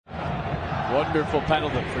Wonderful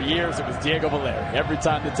penalty. For years it was Diego Valeri. Every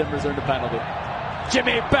time the Timbers earned a penalty.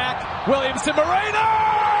 Jimmy back. Williamson Moreno!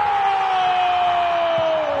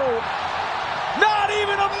 Not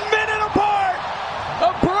even a minute apart.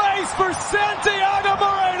 A brace for Santiago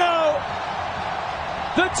Moreno.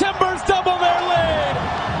 The Timbers double their lead.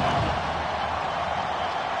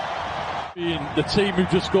 Being the team who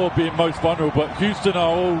just scored being most vulnerable, but Houston are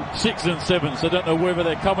all 6 and 7, so I don't know whether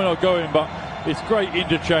they're coming or going, but it's great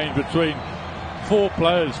interchange between 4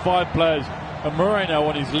 players, 5 players, and Moreno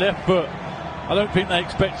on his left foot. I don't think they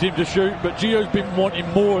expect him to shoot, but Gio's been wanting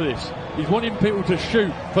more of this. He's wanting people to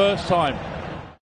shoot first time.